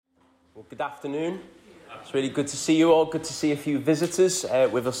Well, good afternoon. It's really good to see you all. Good to see a few visitors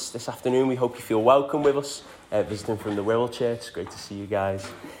with us this afternoon. We hope you feel welcome with us, visiting from the Wirral Church. Great to see you guys.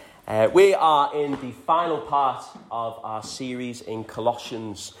 We are in the final part of our series in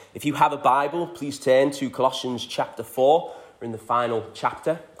Colossians. If you have a Bible, please turn to Colossians chapter 4. We're in the final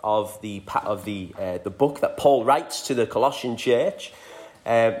chapter of the book that Paul writes to the Colossian church.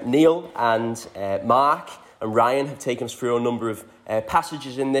 Neil and Mark and Ryan have taken us through a number of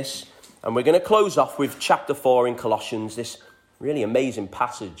passages in this. And we're going to close off with chapter 4 in Colossians, this really amazing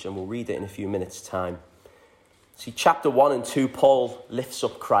passage, and we'll read it in a few minutes' time. See, chapter 1 and 2, Paul lifts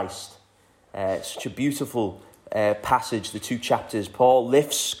up Christ. It's such a beautiful passage, the two chapters. Paul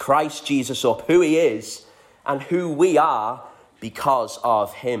lifts Christ Jesus up, who he is and who we are because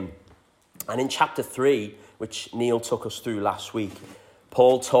of him. And in chapter 3, which Neil took us through last week,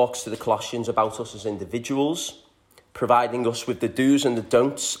 Paul talks to the Colossians about us as individuals, providing us with the do's and the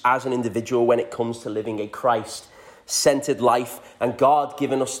don'ts as an individual when it comes to living a Christ-centered life, and God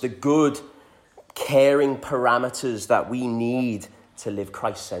giving us the good, caring parameters that we need to live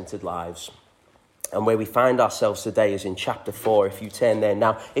Christ-centered lives. And where we find ourselves today is in chapter 4. If you turn there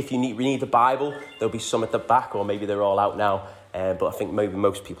now, if you need a Bible, there'll be some at the back, or maybe they're all out now, but I think maybe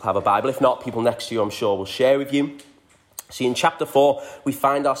most people have a Bible. If not, people next to you, I'm sure, will share with you. See, in chapter 4, we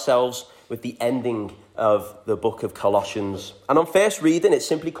find ourselves with the ending of the book of Colossians. And on first reading, it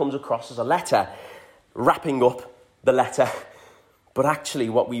simply comes across as a letter, wrapping up the letter. But actually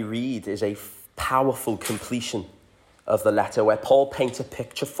what we read is a powerful completion of the letter, where Paul paints a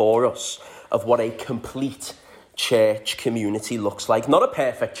picture for us of what a complete church community looks like. Not a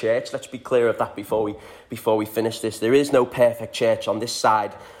perfect church, let's be clear of that before we finish this. There is no perfect church on this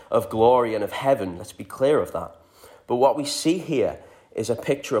side of glory and of heaven, let's be clear of that. But what we see here is a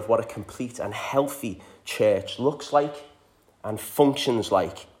picture of what a complete and healthy church looks like and functions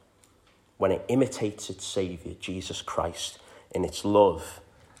like when it imitates its Saviour, Jesus Christ, in its love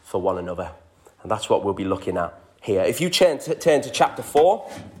for one another. And that's what we'll be looking at here. If you turn to chapter 4,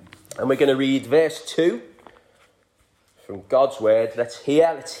 and we're going to read verse 2 from God's word. Let's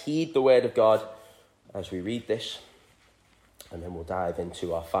heed the word of God as we read this, and then we'll dive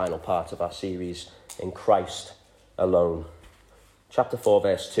into our final part of our series, In Christ Alone. Chapter 4,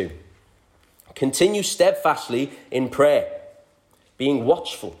 verse 2. Continue steadfastly in prayer, being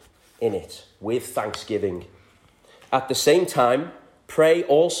watchful in it with thanksgiving. At the same time, pray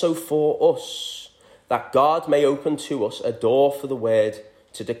also for us, that God may open to us a door for the word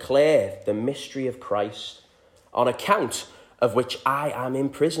to declare the mystery of Christ, on account of which I am in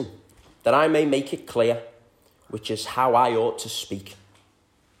prison, that I may make it clear, which is how I ought to speak.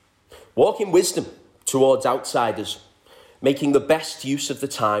 Walk in wisdom towards outsiders, making the best use of the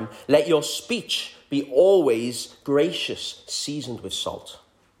time. Let your speech be always gracious, seasoned with salt,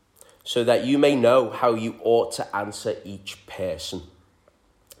 so that you may know how you ought to answer each person.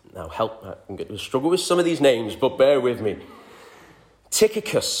 Now, I'm going to struggle with some of these names, but bear with me.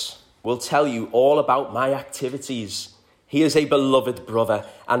 Tychicus will tell you all about my activities. He is a beloved brother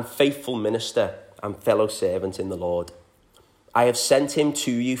and faithful minister and fellow servant in the Lord. I have sent him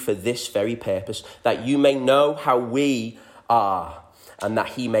to you for this very purpose, that you may know how we are, and that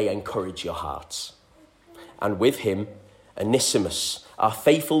he may encourage your hearts. And with him, Onesimus, our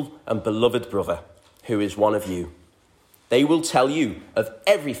faithful and beloved brother, who is one of you. They will tell you of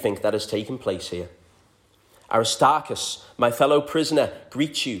everything that has taken place here. Aristarchus, my fellow prisoner,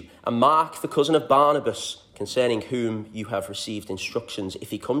 greets you, and Mark, the cousin of Barnabas, concerning whom you have received instructions. If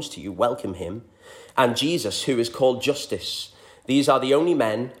he comes to you, welcome him. And Jesus, who is called Justus. These are the only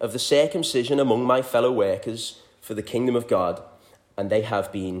men of the circumcision among my fellow workers for the kingdom of God, and they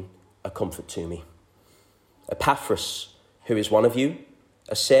have been a comfort to me. Epaphras, who is one of you,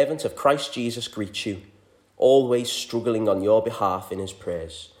 a servant of Christ Jesus, greets you, always struggling on your behalf in his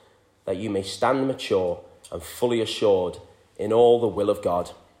prayers, that you may stand mature and fully assured in all the will of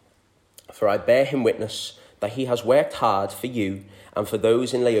God. For I bear him witness that he has worked hard for you and for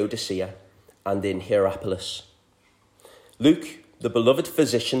those in Laodicea and in Hierapolis. Luke, the beloved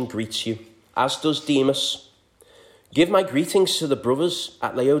physician, greets you, as does Demas. Give my greetings to the brothers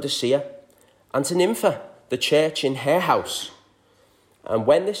at Laodicea and to Nympha, the church in her house. And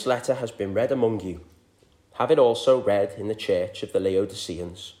when this letter has been read among you, have it also read in the church of the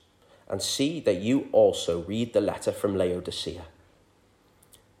Laodiceans, and see that you also read the letter from Laodicea.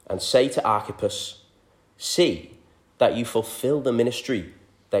 And say to Archippus, see that you fulfill the ministry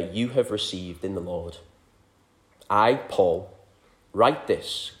that you have received in the Lord. I, Paul, write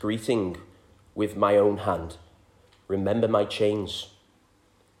this greeting with my own hand. Remember my chains.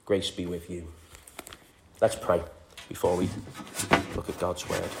 Grace be with you. Let's pray before we look at God's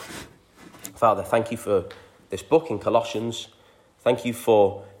word. Father, thank you for this book in Colossians. Thank you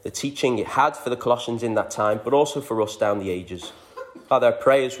for the teaching it had for the Colossians in that time, but also for us down the ages. Father, I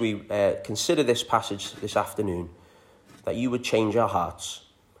pray as we consider this passage this afternoon, that you would change our hearts,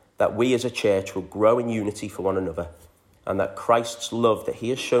 that we as a church will grow in unity for one another, and that Christ's love that he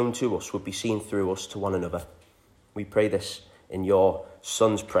has shown to us would be seen through us to one another. We pray this in your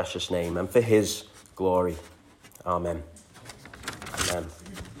Son's precious name and for his glory. Amen. Amen.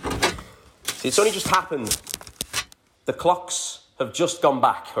 See, it's only just happened. The clocks have just gone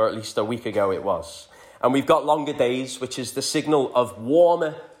back, or at least a week ago it was. And we've got longer days, which is the signal of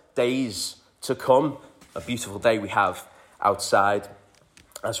warmer days to come. A beautiful day we have outside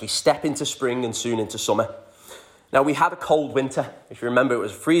as we step into spring and soon into summer. Now, we had a cold winter. If you remember, it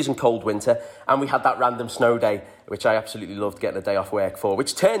was a freezing cold winter. And we had that random snow day, which I absolutely loved getting a day off work for,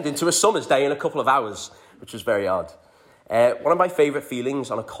 which turned into a summer's day in a couple of hours, which was very odd. One of my favourite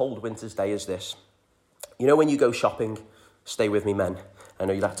feelings on a cold winter's day is this. You know when you go shopping, stay with me, men. I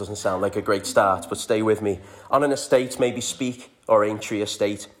know that doesn't sound like a great start, but stay with me. On an estate, maybe Speke or Aintree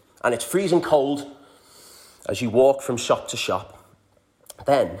estate, and it's freezing cold as you walk from shop to shop.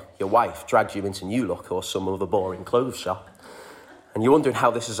 Then your wife drags you into New Look or some other boring clothes shop, and you're wondering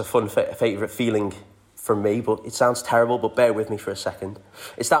how this is a fun favourite feeling from me, but it sounds terrible, but bear with me for a second.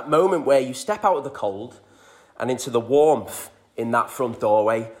 It's that moment where you step out of the cold and into the warmth in that front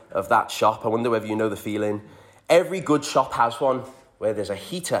doorway of that shop. I wonder whether you know the feeling. Every good shop has one where there's a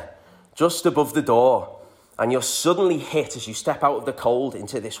heater just above the door, and you're suddenly hit as you step out of the cold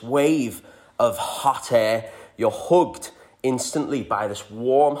into this wave of hot air. You're hugged instantly by this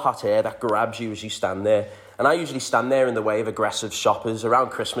warm hot air that grabs you as you stand there. And I usually stand there in the way of aggressive shoppers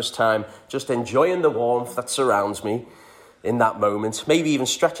around Christmas time, just enjoying the warmth that surrounds me in that moment, maybe even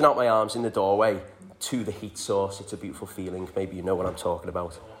stretching out my arms in the doorway to the heat source. It's a beautiful feeling. Maybe you know what I'm talking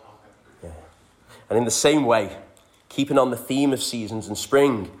about. Yeah. And in the same way, keeping on the theme of seasons and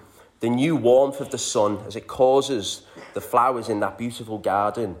spring, the new warmth of the sun as it causes the flowers in that beautiful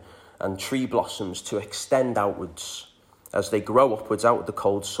garden and tree blossoms to extend outwards as they grow upwards out of the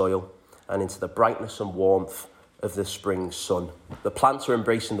cold soil and into the brightness and warmth of the spring sun. The plants are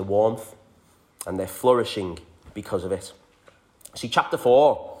embracing the warmth and they're flourishing because of it. See, chapter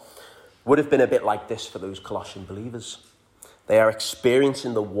 4 would have been a bit like this for those Colossian believers. They are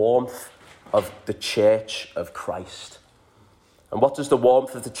experiencing the warmth of the church of Christ. And what does the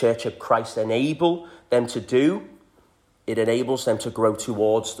warmth of the church of Christ enable them to do? It enables them to grow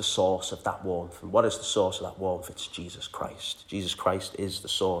towards the source of that warmth. And what is the source of that warmth? It's Jesus Christ. Jesus Christ is the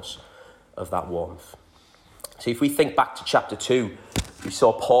source of that warmth. See, if we think back to chapter 2, we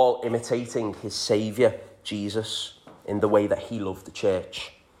saw Paul imitating his Saviour, Jesus, in the way that he loved the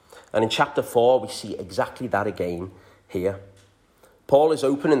church. And in chapter 4, we see exactly that again here. Paul is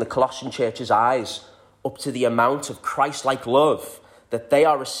opening the Colossian church's eyes up to the amount of Christ-like love that they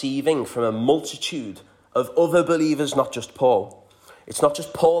are receiving from a multitude of other believers, not just Paul. It's not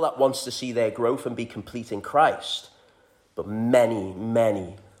just Paul that wants to see their growth and be complete in Christ, but many,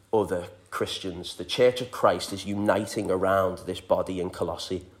 many other Christians. The church of Christ is uniting around this body in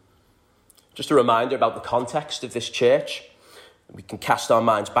Colossae. Just a reminder about the context of this church. We can cast our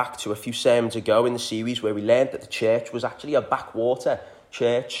minds back to a few sermons ago in the series where we learned that the church was actually a backwater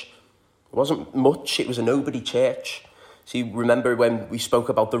church. It wasn't much, it was a nobody church. See, remember when we spoke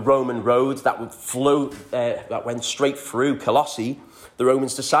about the Roman road that would flow, that went straight through Colossae? The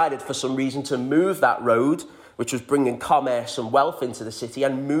Romans decided for some reason to move that road, which was bringing commerce and wealth into the city,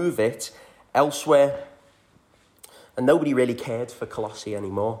 and move it elsewhere. And nobody really cared for Colossae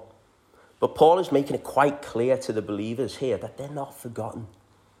anymore. But Paul is making it quite clear to the believers here that they're not forgotten.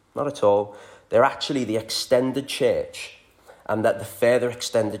 Not at all. They're actually the extended church, and that the further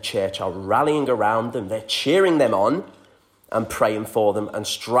extended church are rallying around them. They're cheering them on and praying for them and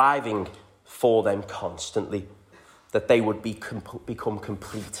striving for them constantly, that they would become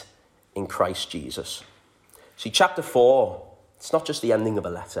complete in Christ Jesus. See, chapter 4, it's not just the ending of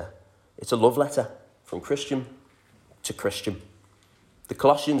a letter. It's a love letter from Christian to Christian. The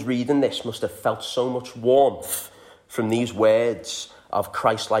Colossians reading this must have felt so much warmth from these words of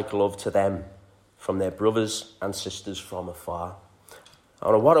Christ-like love to them, from their brothers and sisters from afar.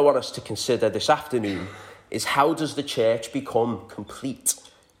 And what I want us to consider this afternoon is, how does the church become complete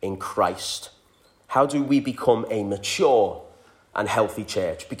in Christ? How do we become a mature and healthy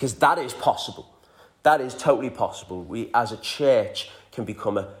church? Because that is possible. That is totally possible. We as a church can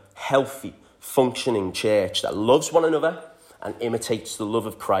become a healthy, functioning church that loves one another and imitates the love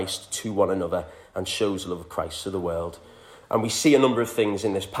of Christ to one another and shows the love of Christ to the world. And we see a number of things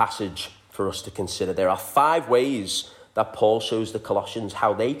in this passage for us to consider. There are 5 ways that Paul shows the Colossians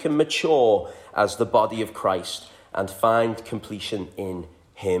how they can mature as the body of Christ and find completion in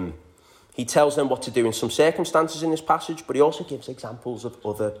him. He tells them what to do in some circumstances in this passage, but he also gives examples of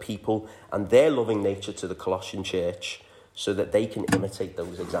other people and their loving nature to the Colossian church so that they can imitate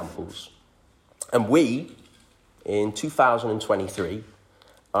those examples. And we, in 2023,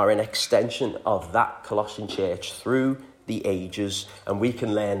 are an extension of that Colossian church through the ages, and we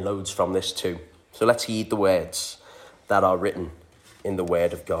can learn loads from this too. So let's heed the words that are written in the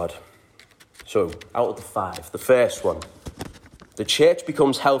Word of God. So, out of the 5, the first one, the church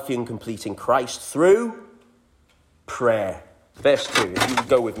becomes healthy and complete in Christ through prayer. Verse 2, if you would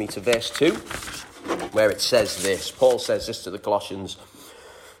go with me to verse 2, where it says this. Paul says this to the Colossians: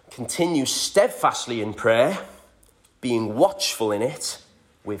 continue steadfastly in prayer, being watchful in it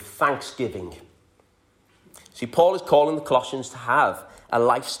with thanksgiving. See, Paul is calling the Colossians to have a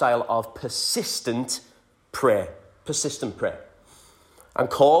lifestyle of persistent prayer. Persistent prayer. And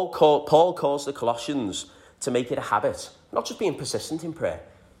Paul calls the Colossians to make it a habit, not just being persistent in prayer,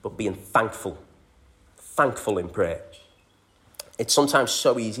 but being thankful. Thankful in prayer. It's sometimes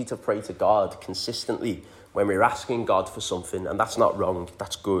so easy to pray to God consistently when we're asking God for something, and that's not wrong,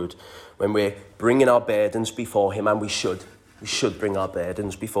 that's good. When we're bringing our burdens before him, and we should bring our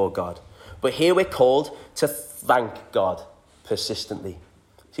burdens before God. But here we're called to thank God persistently.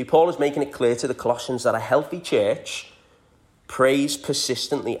 See, Paul is making it clear to the Colossians that a healthy church prays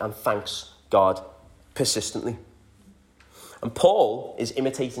persistently and thanks God persistently. And Paul is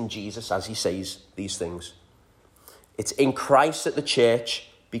imitating Jesus as he says these things. It's in Christ that the church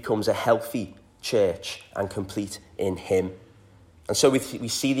becomes a healthy church and complete in him. And so we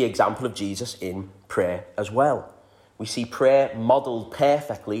see the example of Jesus in prayer as well. We see prayer modelled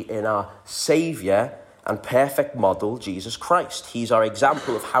perfectly in our Saviour and perfect model, Jesus Christ. He's our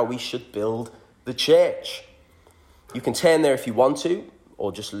example of how we should build the church. You can turn there if you want to,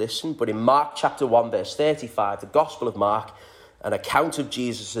 or just listen. But in Mark chapter 1, verse 35, the Gospel of Mark, an account of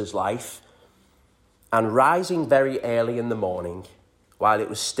Jesus' life, and rising very early in the morning, while it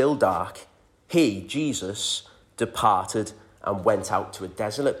was still dark, he, Jesus, departed and went out to a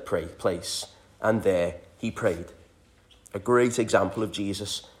desolate place, and there he prayed. A great example of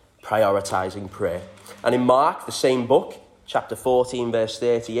Jesus prioritizing prayer. And in Mark, the same book, chapter 14, verse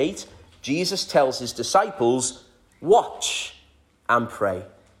 38, Jesus tells his disciples, watch and pray.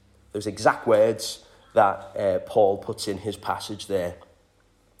 Those exact words that Paul puts in his passage there.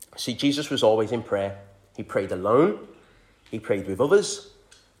 See, Jesus was always in prayer. He prayed alone, he prayed with others,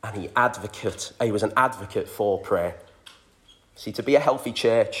 and he was an advocate for prayer. See, to be a healthy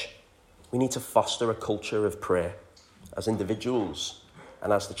church, we need to foster a culture of prayer as individuals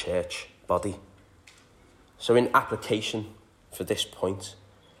and as the church body. So in application for this point,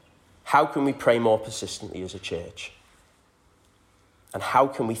 how can we pray more persistently as a church? And how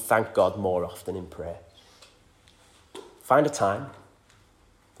can we thank God more often in prayer? Find a time.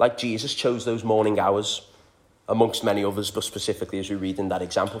 Like Jesus chose those morning hours, amongst many others, but specifically as we read in that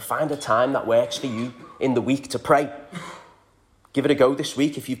example, find a time that works for you in the week to pray. Give it a go this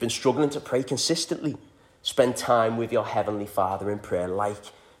week if you've been struggling to pray consistently. Spend time with your Heavenly Father in prayer like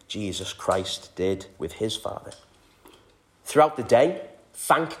Jesus Christ did with his Father. Throughout the day,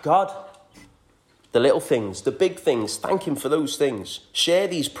 thank God. The little things, the big things, thank him for those things. Share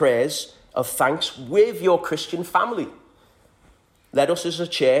these prayers of thanks with your Christian family. Let us as a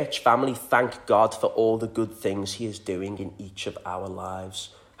church family thank God for all the good things he is doing in each of our lives.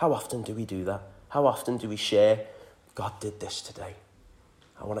 How often do we do that? How often do we share, God did this today?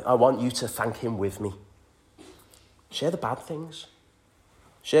 I want you to thank him with me. Share the bad things.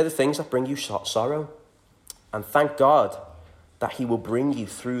 Share the things that bring you sorrow. And thank God that he will bring you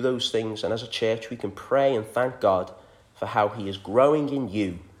through those things. And as a church, we can pray and thank God for how he is growing in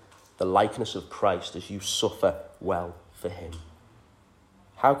you the likeness of Christ as you suffer well for him.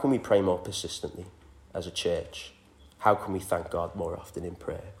 How can we pray more persistently as a church? How can we thank God more often in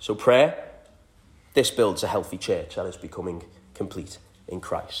prayer? So prayer, this builds a healthy church that is becoming complete in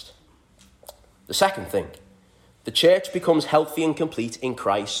Christ. The second thing, the church becomes healthy and complete in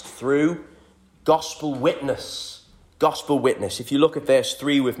Christ through gospel witness. Gospel witness. If you look at verse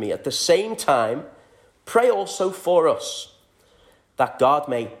 3 with me, at the same time, pray also for us, that God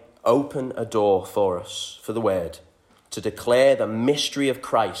may open a door for us, for the word, to declare the mystery of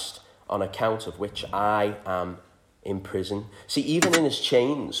Christ, on account of which I am in prison. See, even in his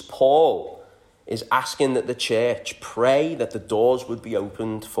chains, Paul is asking that the church pray that the doors would be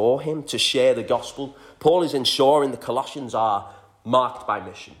opened for him to share the gospel. Paul is ensuring the Colossians are marked by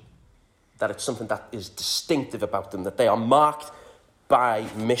mission, that it's something that is distinctive about them, that they are marked by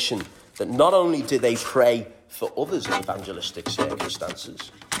mission, that not only do they pray for others in evangelistic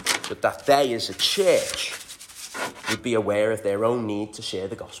circumstances, but that they as a church would be aware of their own need to share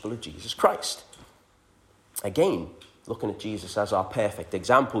the gospel of Jesus Christ. Again, looking at Jesus as our perfect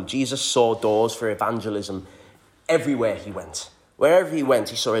example, Jesus saw doors for evangelism everywhere he went. Wherever he went,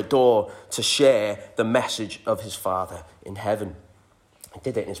 he saw a door to share the message of his Father in heaven. He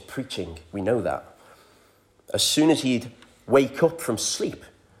did it in his preaching, we know that. As soon as he'd wake up from sleep,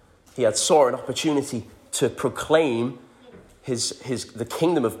 he had saw an opportunity to proclaim the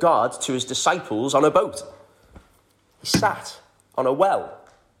kingdom of God to his disciples on a boat. He sat on a well,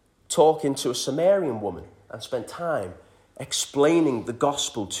 talking to a Samaritan woman, and spent time explaining the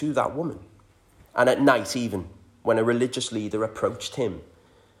gospel to that woman. And at night even, when a religious leader approached him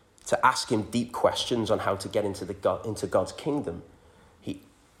to ask him deep questions on how to get into God's kingdom,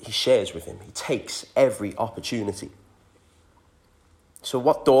 he shares with him. He takes every opportunity. So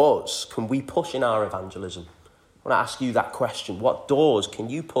what doors can we push in our evangelism? I want to ask you that question. What doors can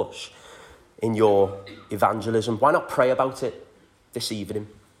you push in your evangelism? Why not pray about it this evening?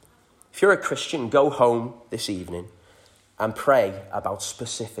 If you're a Christian, go home this evening and pray about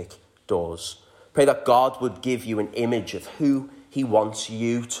specific doors. Pray that God would give you an image of who he wants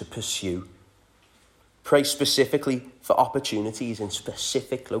you to pursue. Pray specifically for opportunities in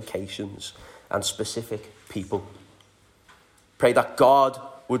specific locations and specific people. Pray that God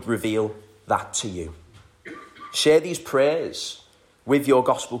would reveal that to you. Share these prayers with your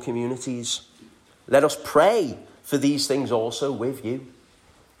gospel communities. Let us pray for these things also with you.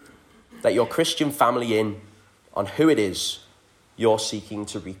 Let your Christian family in on who it is you're seeking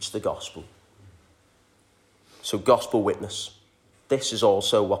to reach the gospel. So gospel witness. This is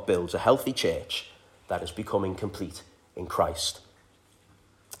also what builds a healthy church that is becoming complete in Christ.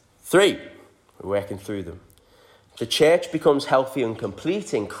 3, we're working through them. The church becomes healthy and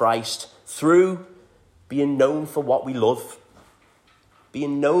complete in Christ through being known for what we love.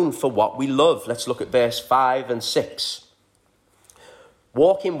 Being known for what we love. Let's look at verse 5 and 6.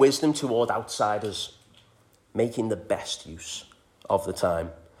 Walk in wisdom toward outsiders, making the best use of the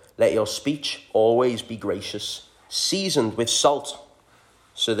time. Let your speech always be gracious, seasoned with salt,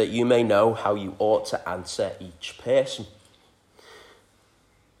 so that you may know how you ought to answer each person.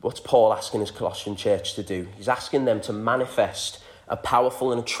 What's Paul asking his Colossian church to do? He's asking them to manifest a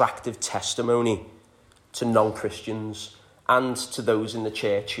powerful and attractive testimony to non-Christians and to those in the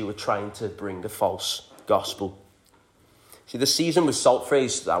church who are trying to bring a false gospel. See, the season with salt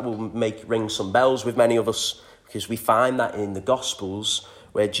phrase, that will ring some bells with many of us, because we find that in the Gospels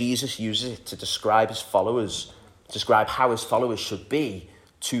where Jesus uses it to describe his followers, describe how his followers should be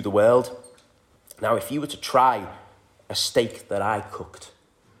to the world. Now, if you were to try a steak that I cooked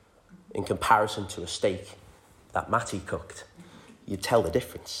in comparison to a steak that Matty cooked, you'd tell the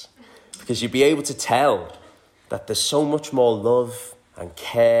difference. Because you'd be able to tell that there's so much more love and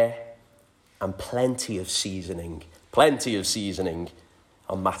care and plenty of seasoning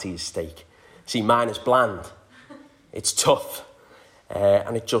on Matty's steak. See, mine is bland. It's tough.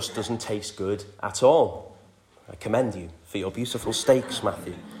 And it just doesn't taste good at all. I commend you for your beautiful steaks,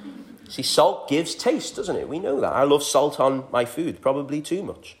 Matthew. See, salt gives taste, doesn't it? We know that. I love salt on my food, probably too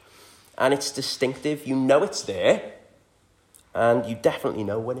much. And it's distinctive. You know it's there. And you definitely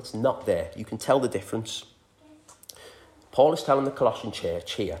know when it's not there. You can tell the difference. Paul is telling the Colossian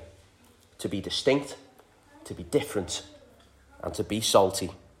church here to be distinct, to be different, and to be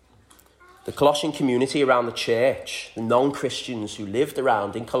salty. The Colossian community around the church, the non-Christians who lived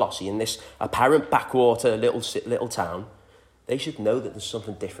around in Colossae, in this apparent backwater little town, they should know that there's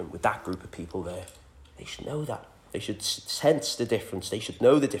something different with that group of people there. They should know that. They should sense the difference. They should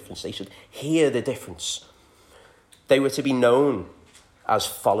know the difference. They should hear the difference. They were to be known as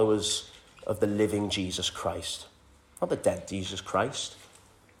followers of the living Jesus Christ. Not the dead Jesus Christ.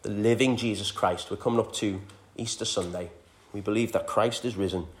 The living Jesus Christ. We're coming up to Easter Sunday. We believe that Christ is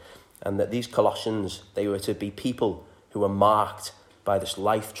risen, and that these Colossians, they were to be people who were marked by this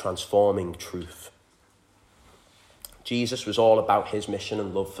life-transforming truth. Jesus was all about his mission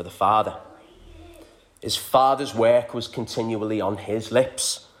and love for the Father. His Father's work was continually on his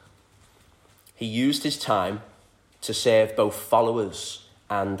lips. He used his time to serve both followers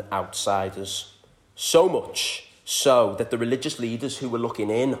and outsiders. So much so that the religious leaders who were looking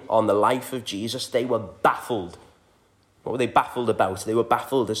in on the life of Jesus, they were baffled. What were they baffled about? They were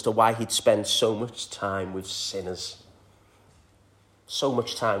baffled as to why he'd spend so much time with sinners. So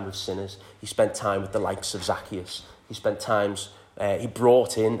much time with sinners. He spent time with the likes of Zacchaeus. He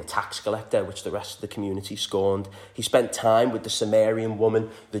brought in a tax collector, which the rest of the community scorned. He spent time with the Samaritan woman.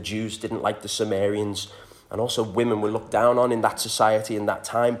 The Jews didn't like the Samaritans. And also women were looked down on in that society in that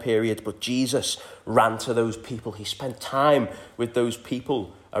time period. But Jesus ran to those people. He spent time with those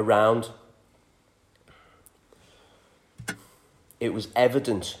people around. It was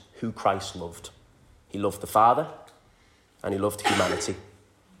evident who Christ loved. He loved the Father and he loved humanity.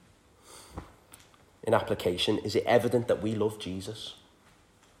 In application, is it evident that we love Jesus?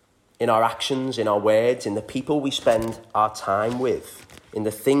 In our actions, in our words, in the people we spend our time with, in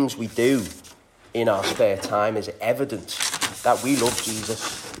the things we do in our spare time, is it evident that we love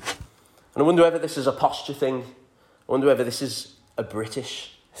Jesus? And I wonder whether this is a posture thing. I wonder whether this is a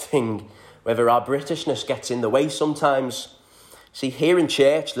British thing, whether our Britishness gets in the way sometimes. See, here in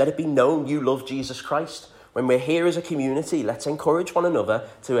church, let it be known you love Jesus Christ. When we're here as a community, let's encourage one another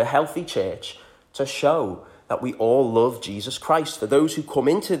to a healthy church to show that we all love Jesus Christ. For those who come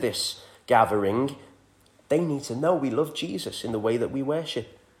into this gathering, they need to know we love Jesus in the way that we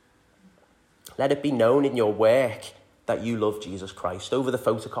worship. Let it be known in your work that you love Jesus Christ. Over the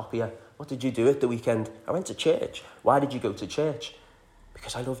photocopier, what did you do at the weekend? I went to church. Why did you go to church?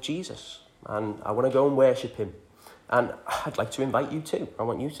 Because I love Jesus and I want to go and worship him. And I'd like to invite you too. I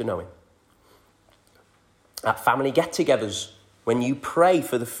want you to know him. At family get-togethers, when you pray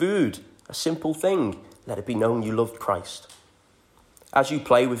for the food, a simple thing, let it be known you loved Christ. As you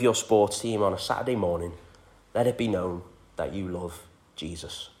play with your sports team on a Saturday morning, let it be known that you love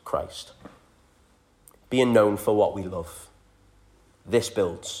Jesus Christ. Being known for what we love. This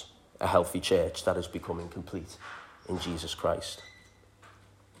builds a healthy church that is becoming complete in Jesus Christ.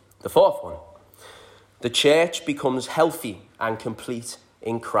 The fourth one. The church becomes healthy and complete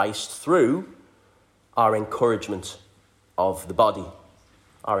in Christ through our encouragement of the body.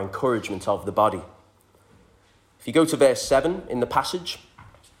 Our encouragement of the body. If you go to verse 7 in the passage,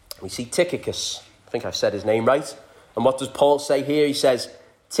 we see Tychicus. I think I've said his name right. And what does Paul say here? He says,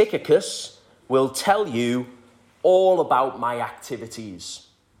 Tychicus will tell you all about my activities.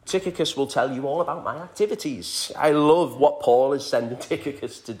 Tychicus will tell you all about my activities. I love what Paul is sending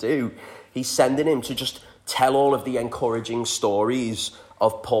Tychicus to do. He's sending him to just tell all of the encouraging stories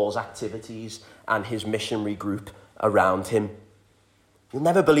of Paul's activities and his missionary group around him. You'll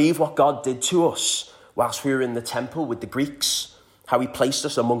never believe what God did to us whilst we were in the temple with the Greeks, how he placed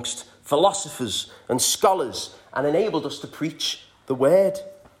us amongst philosophers and scholars and enabled us to preach the word.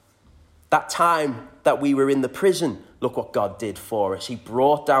 That time that we were in the prison, look what God did for us. He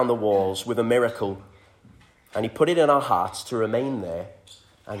brought down the walls with a miracle and he put it in our hearts to remain there.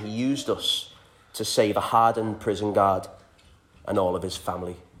 And he used us to save a hardened prison guard and all of his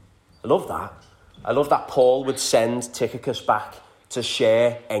family. I love that. I love that Paul would send Tychicus back to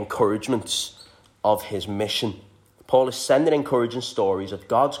share encouragements of his mission. Paul is sending encouraging stories of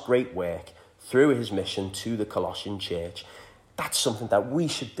God's great work through his mission to the Colossian church. That's something that we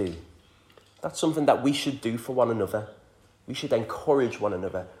should do. That's something that we should do for one another. We should encourage one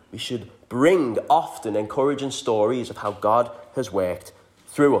another. We should bring often encouraging stories of how God has worked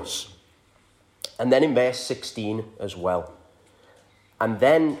through us. And then in verse 16 as well. And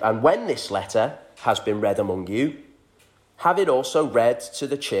when this letter has been read among you, have it also read to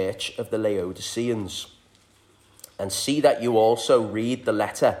the church of the Laodiceans. And see that you also read the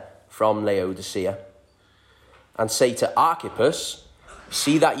letter from Laodicea. And say to Archippus,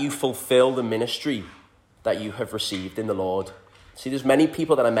 see that you fulfill the ministry that you have received in the Lord. See, there's many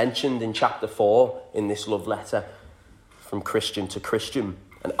people that I mentioned in chapter 4 in this love letter, from Christian to Christian.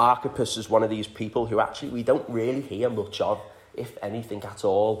 And Archippus is one of these people who actually we don't really hear much of, if anything at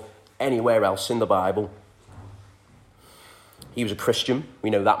all, anywhere else in the Bible. He was a Christian, we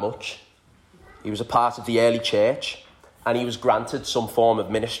know that much. He was a part of the early church, and he was granted some form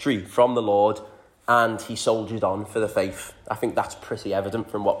of ministry from the Lord, and he soldiered on for the faith. I think that's pretty evident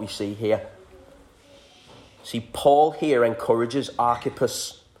from what we see here. See, Paul here encourages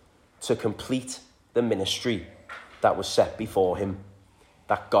Archippus to complete the ministry that was set before him,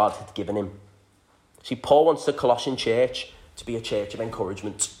 that God had given him. See, Paul wants the Colossian church to be a church of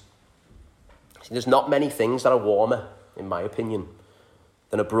encouragement. See, there's not many things that are warmer, in my opinion,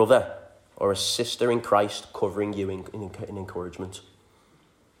 than a brother or a sister in Christ covering you in encouragement.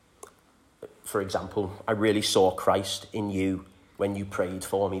 For example, I really saw Christ in you when you prayed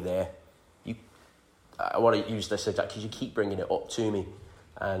for me there. I want to use this because you keep bringing it up to me.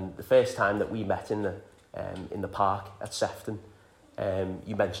 And the first time that we met in the park at Sefton,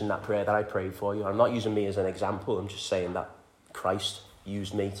 you mentioned that prayer that I prayed for you. I'm not using me as an example. I'm just saying that Christ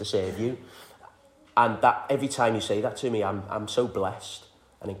used me to save you. And that every time you say that to me, I'm so blessed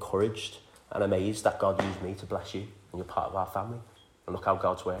and encouraged and amazed that God used me to bless you and you're part of our family. And look how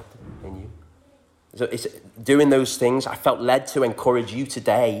God's worked in you. So it's doing those things. I felt led to encourage you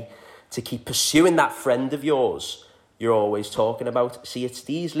today to keep pursuing that friend of yours you're always talking about. See, it's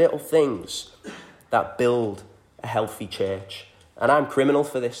these little things that build a healthy church. And I'm criminal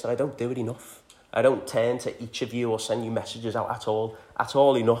for this, that I don't do it enough. I don't turn to each of you or send you messages out at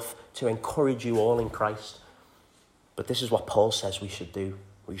all enough to encourage you all in Christ. But this is what Paul says we should do.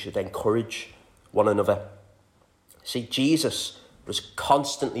 We should encourage one another. See, Jesus was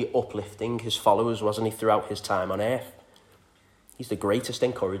constantly uplifting his followers, wasn't he, throughout his time on earth? He's the greatest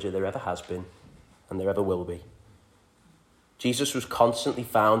encourager there ever has been, and there ever will be. Jesus was constantly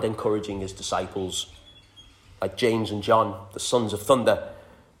found encouraging his disciples, like James and John, the sons of thunder,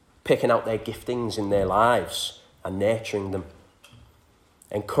 picking out their giftings in their lives and nurturing them,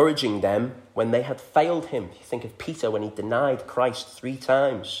 encouraging them when they had failed him. You think of Peter when he denied Christ 3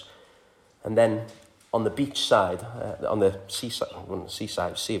 times, and then on the beach side, on the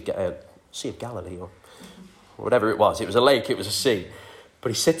seaside, Sea of Galilee, or whatever it was a lake, it was a sea. But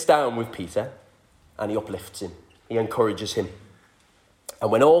he sits down with Peter and he uplifts him. He encourages him.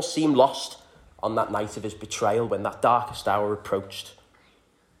 And when all seemed lost on that night of his betrayal, when that darkest hour approached,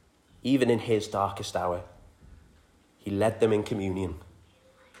 even in his darkest hour, he led them in communion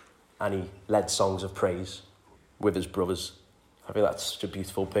and he led songs of praise with his brothers. I think that's such a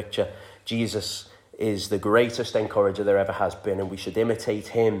beautiful picture. Jesus is the greatest encourager there ever has been, and we should imitate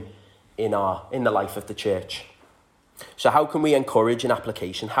him in the life of the church. So how can we encourage in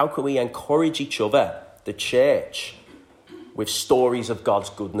application? How can we encourage each other, the church, with stories of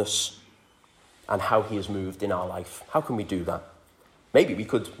God's goodness and how he has moved in our life? How can we do that? Maybe we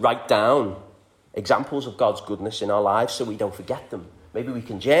could write down examples of God's goodness in our lives so we don't forget them. Maybe we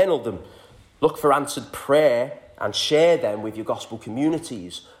can journal them, look for answered prayer and share them with your gospel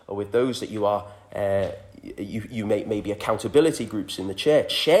communities or with those that you are, you may be accountability groups in the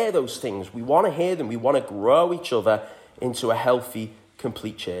church. Share those things. We want to hear them. We want to grow each other into a healthy,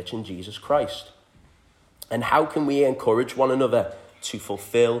 complete church in Jesus Christ. And how can we encourage one another to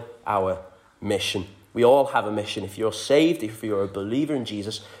fulfill our mission? We all have a mission. If you're saved, if you're a believer in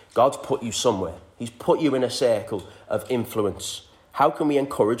Jesus, God's put you somewhere. He's put you in a circle of influence. How can we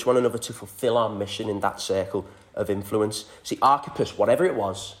encourage one another to fulfill our mission in that circle of influence? See, Archippus, whatever it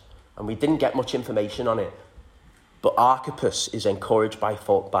was, and we didn't get much information on it, but Archippus is encouraged by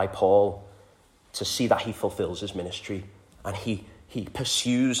Paul to see that he fulfills his ministry, and he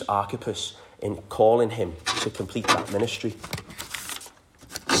pursues Archippus in calling him to complete that ministry.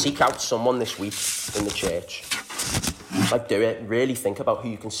 Seek out someone this week in the church. Like, do it. Really think about who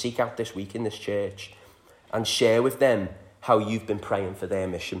you can seek out this week in this church and share with them how you've been praying for their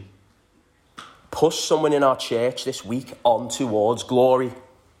mission. Push someone in our church this week on towards glory.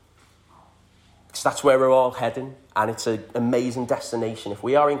 Because that's where we're all heading, and it's an amazing destination. If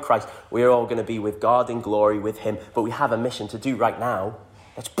we are in Christ, we are all going to be with God in glory with him, but we have a mission to do right now.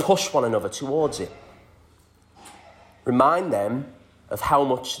 Let's push one another towards it. Remind them of how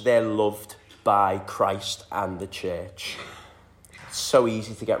much they're loved by Christ and the church. It's so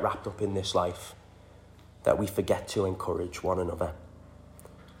easy to get wrapped up in this life that we forget to encourage one another.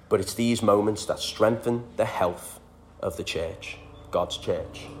 But it's these moments that strengthen the health of the church, God's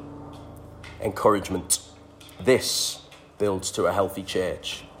church. Encouragement. This builds to a healthy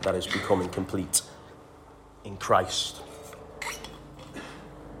church that is becoming complete in Christ.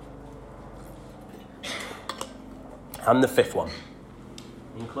 And the 5th one,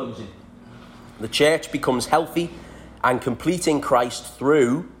 in closing, the church becomes healthy and complete in Christ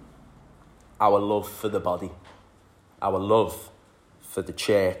through our love for the body, our love for the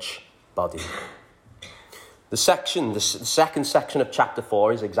church body. The second section of chapter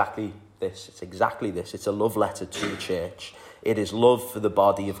 4 is exactly this. It's exactly this. It's a love letter to the church. It is love for the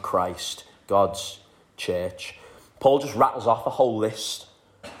body of Christ, God's church. Paul just rattles off a whole list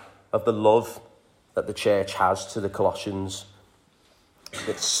of the love that the church has to the Colossians.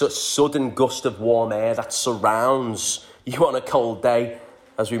 It's such sudden gust of warm air that surrounds you on a cold day,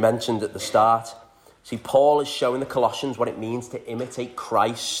 as we mentioned at the start. See, Paul is showing the Colossians what it means to imitate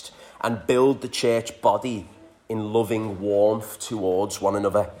Christ and build the church body in loving warmth towards one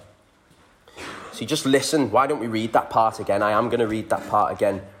another. See, just listen. Why don't we read that part again? I am going to read that part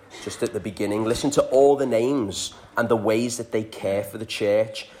again just at the beginning. Listen to all the names and the ways that they care for the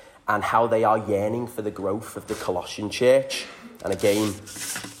church and how they are yearning for the growth of the Colossian church. And again,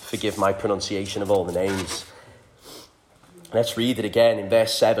 forgive my pronunciation of all the names. Let's read it again in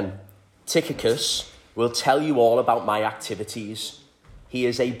verse 7. Tychicus will tell you all about my activities. He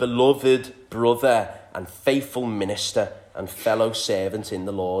is a beloved brother and faithful minister and fellow servant in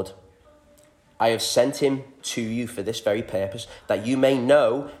the Lord. I have sent him to you for this very purpose, that you may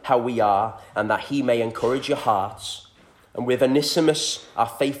know how we are and that he may encourage your hearts. And with Onesimus, our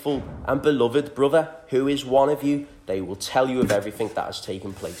faithful and beloved brother, who is one of you, they will tell you of everything that has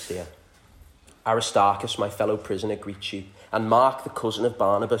taken place here. Aristarchus, my fellow prisoner, greets you, and Mark, the cousin of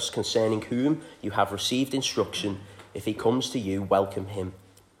Barnabas, concerning whom you have received instruction. If he comes to you, welcome him.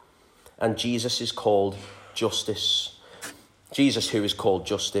 And Jesus, who is called Justice.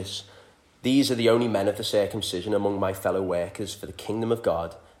 These are the only men of the circumcision among my fellow workers for the kingdom of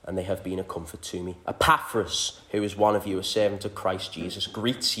God, and they have been a comfort to me. Epaphras, who is one of you, a servant of Christ Jesus,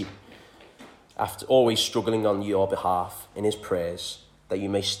 greets you, after always struggling on your behalf in his prayers, that you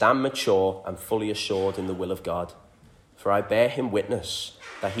may stand mature and fully assured in the will of God. For I bear him witness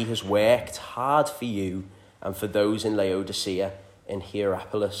that he has worked hard for you and for those in Laodicea and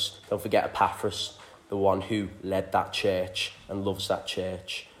Hierapolis. Don't forget Epaphras, the one who led that church and loves that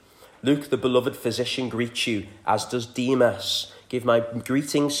church. Luke, the beloved physician, greets you, as does Demas. Give my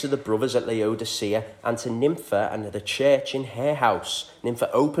greetings to the brothers at Laodicea and to Nympha and the church in her house. Nympha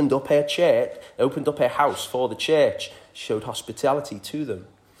opened up her house for the church, showed hospitality to them.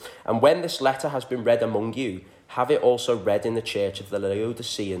 And when this letter has been read among you, have it also read in the church of the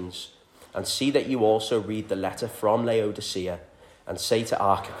Laodiceans. And see that you also read the letter from Laodicea, and say to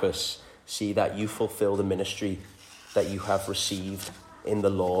Archippus, see that you fulfill the ministry that you have received in the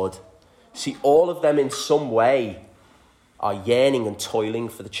Lord. See, all of them in some way are yearning and toiling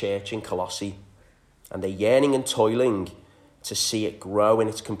for the church in Colossae. And they're yearning and toiling to see it grow in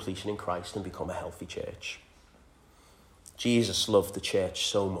its completion in Christ and become a healthy church. Jesus loved the church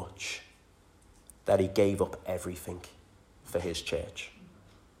so much that he gave up everything for his church.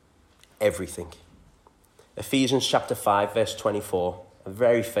 Everything. Ephesians chapter 5, verse 24, a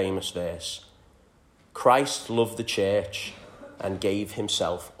very famous verse. Christ loved the church and gave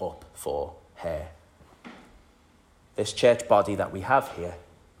himself up for her. This church body that we have here,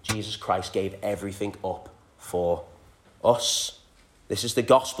 Jesus Christ gave everything up for us. This is the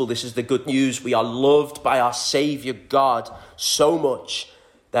gospel. This is the good news. We are loved by our Saviour God so much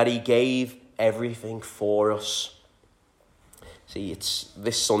that he gave everything for us. See, it's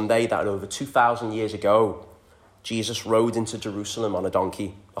this Sunday that over 2,000 years ago, Jesus rode into Jerusalem on a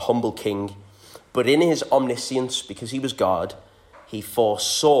donkey, a humble king. But in his omniscience, because he was God, he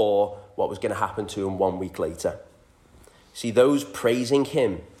foresaw what was going to happen to him 1 week later. See, those praising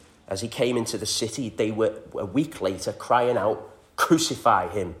him as he came into the city, they were a week later crying out, crucify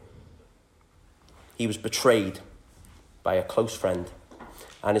him. He was betrayed by a close friend,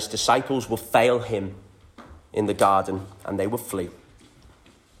 and his disciples will fail him in the garden, and they will flee.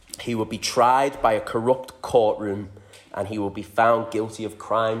 He will be tried by a corrupt courtroom, and he will be found guilty of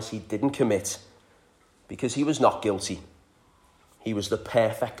crimes he didn't commit, because he was not guilty. He was the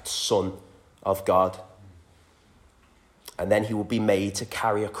perfect Son of God. And then he will be made to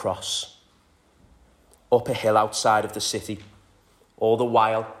carry a cross up a hill outside of the city, all the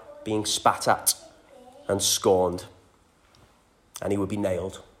while being spat at and scorned. And he would be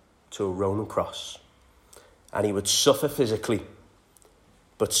nailed to a Roman cross. And he would suffer physically,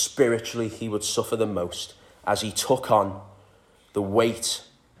 but spiritually he would suffer the most as he took on the weight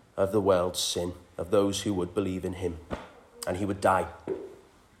of the world's sin, of those who would believe in him. And he would die.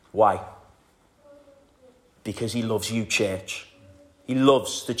 Why? Because he loves you, church. He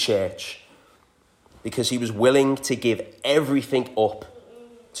loves the church. Because he was willing to give everything up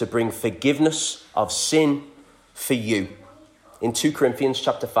to bring forgiveness of sin for you. In 2 Corinthians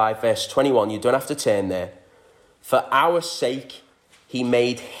chapter 5, verse 21, you don't have to turn there. For our sake, he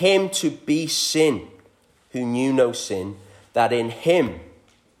made him to be sin, who knew no sin, that in him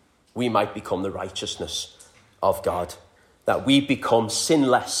we might become the righteousness of God. That we become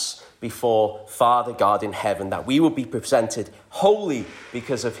sinless before Father God in heaven, that we will be presented holy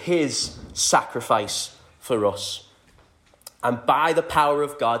because of his sacrifice for us. And by the power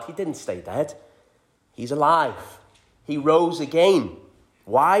of God, he didn't stay dead. He's alive. He rose again.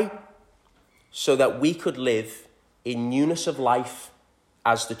 Why? So that we could live in newness of life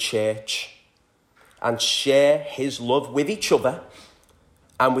as the church and share his love with each other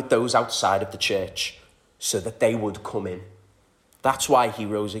and with those outside of the church so that they would come in. That's why he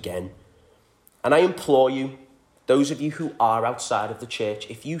rose again. And I implore you, those of you who are outside of the church,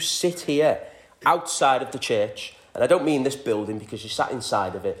 if you sit here outside of the church, and I don't mean this building because you sat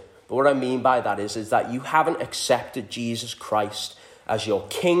inside of it, but what I mean by that is that you haven't accepted Jesus Christ as your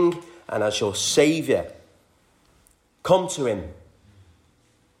King and as your Saviour. Come to him.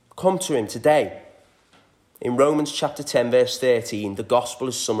 Come to him today. In Romans chapter 10, verse 13, the gospel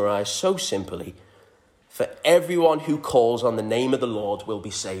is summarised so simply. For everyone who calls on the name of the Lord will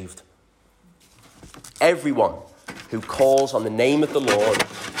be saved. Everyone who calls on the name of the Lord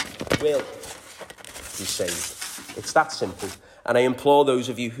will be saved. It's that simple. And I implore those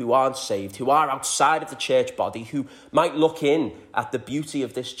of you who aren't saved, who are outside of the church body, who might look in at the beauty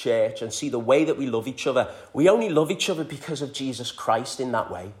of this church and see the way that we love each other. We only love each other because of Jesus Christ in that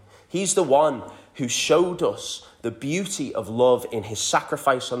way. He's the one who showed us the beauty of love in his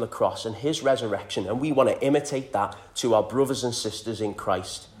sacrifice on the cross and his resurrection. And we want to imitate that to our brothers and sisters in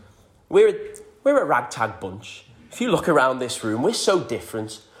Christ. We're a ragtag bunch. If you look around this room, we're so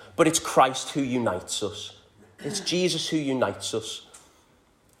different, but it's Christ who unites us. It's Jesus who unites us.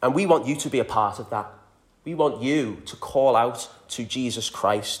 And we want you to be a part of that. We want you to call out to Jesus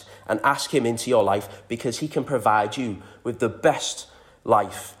Christ and ask him into your life, because he can provide you with the best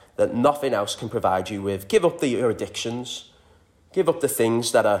life that nothing else can provide you with. Give up your addictions. Give up the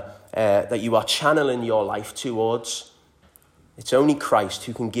things that you are channeling your life towards. It's only Christ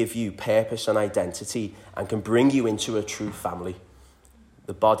who can give you purpose and identity and can bring you into a true family,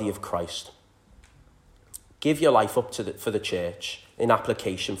 the body of Christ. Give your life up for the church in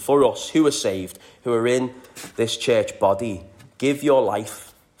application. For us who are saved, who are in this church body, give your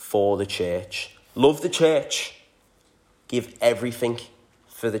life for the church. Love the church. Give everything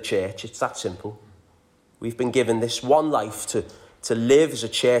for the church. It's that simple. We've been given this one life to live as a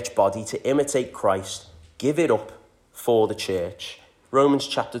church body, to imitate Christ. Give it up for the church. Romans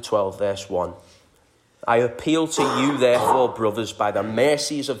chapter 12, verse 1. I appeal to you, therefore, brothers, by the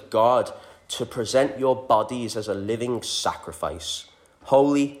mercies of God, to present your bodies as a living sacrifice,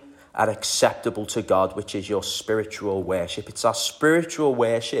 holy and acceptable to God, which is your spiritual worship. It's our spiritual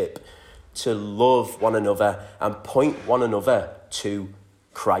worship to love one another and point one another to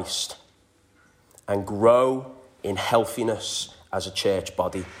Christ and grow in healthiness as a church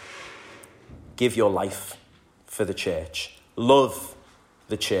body. Give your life for the church. Love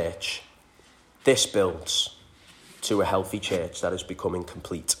the church. This builds to a healthy church that is becoming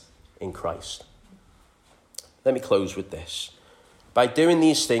complete in Christ. Let me close with this. By doing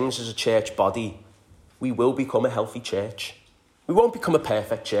these things as a church body, we will become a healthy church. We won't become a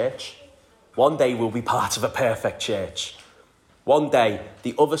perfect church. One day we'll be part of a perfect church. One day,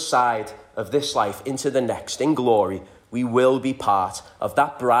 the other side of this life into the next, in glory, we will be part of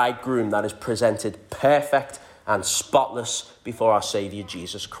that bridegroom that is presented perfect and spotless before our Saviour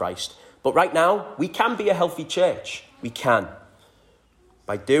Jesus Christ. But right now, we can be a healthy church. We can.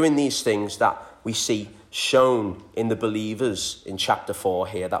 By doing these things that we see shown in the believers in chapter 4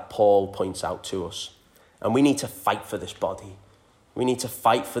 here that Paul points out to us. And we need to fight for this body. We need to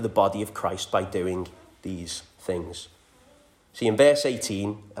fight for the body of Christ by doing these things. See, in verse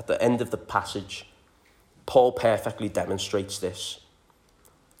 18, at the end of the passage, Paul perfectly demonstrates this.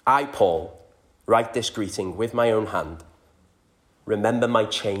 I, Paul, write this greeting with my own hand. Remember my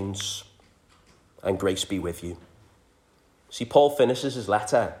chains, and grace be with you. See, Paul finishes his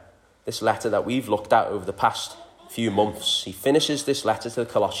letter, this letter that we've looked at over the past few months. He finishes this letter to the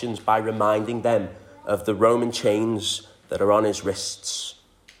Colossians by reminding them of the Roman chains that are on his wrists.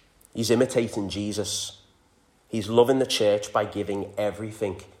 He's imitating Jesus. He's loving the church by giving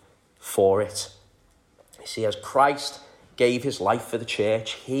everything for it. You see, as Christ gave his life for the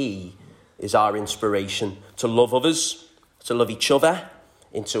church, he is our inspiration to love others, to love each other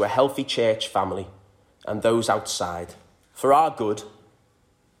into a healthy church family and those outside. For our good,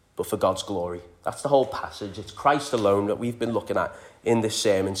 but for God's glory. That's the whole passage. It's Christ alone that we've been looking at in this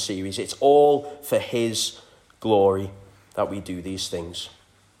sermon series. It's all for his glory that we do these things.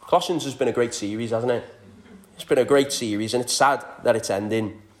 Colossians has been a great series, hasn't it? It's been a great series, and it's sad that it's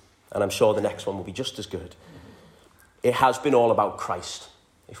ending, and I'm sure the next one will be just as good. It has been all about Christ.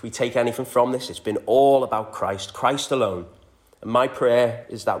 If we take anything from this, it's been all about Christ, Christ alone. And my prayer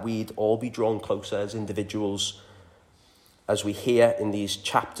is that we'd all be drawn closer as individuals as we hear in these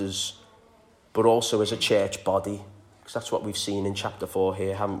chapters, but also as a church body, because that's what we've seen in chapter 4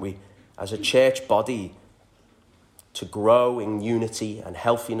 here, haven't we? As a church body, to grow in unity and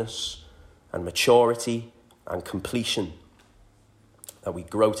healthiness and maturity and completion, that we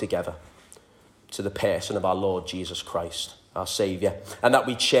grow together to the person of our Lord Jesus Christ, our Saviour, and that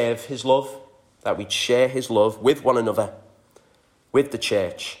we'd share his love, with one another, with the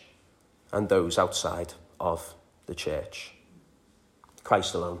church and those outside of the church.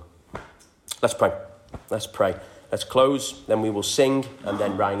 Christ alone. Let's pray. Let's close, then we will sing, and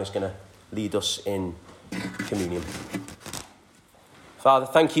then Ryan is going to lead us in communion. Father,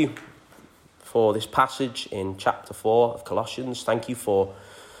 thank you for this passage in chapter 4 of Colossians. Thank you for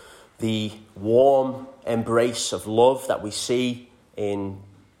the warm embrace of love that we see in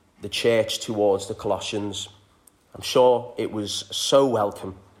the church towards the Colossians. I'm sure it was so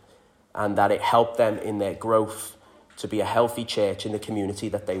welcome, and that it helped them in their growth to be a healthy church in the community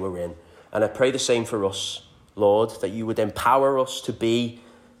that they were in. And I pray the same for us Lord, that you would empower us to be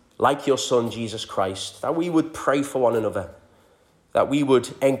like your Son, Jesus Christ, that we would pray for one another, that we would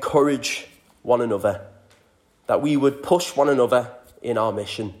encourage one another, that we would push one another in our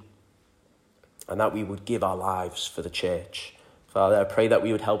mission, and that we would give our lives for the church. Father, I pray that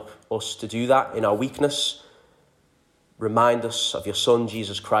we would help us to do that in our weakness. Remind us of your Son,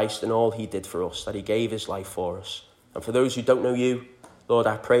 Jesus Christ, and all he did for us, that he gave his life for us. And for those who don't know you, Lord,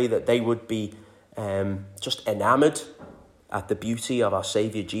 I pray that they would be just enamored at the beauty of our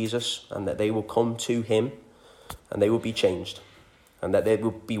Saviour Jesus, and that they will come to him and they will be changed, and that they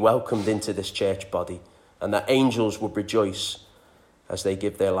will be welcomed into this church body, and that angels will rejoice as they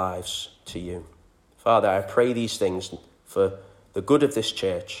give their lives to you. Father, I pray these things for the good of this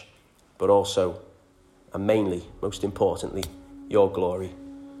church, but also, and mainly, most importantly, your glory.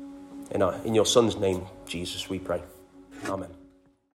 In your Son's name, Jesus, we pray. Amen.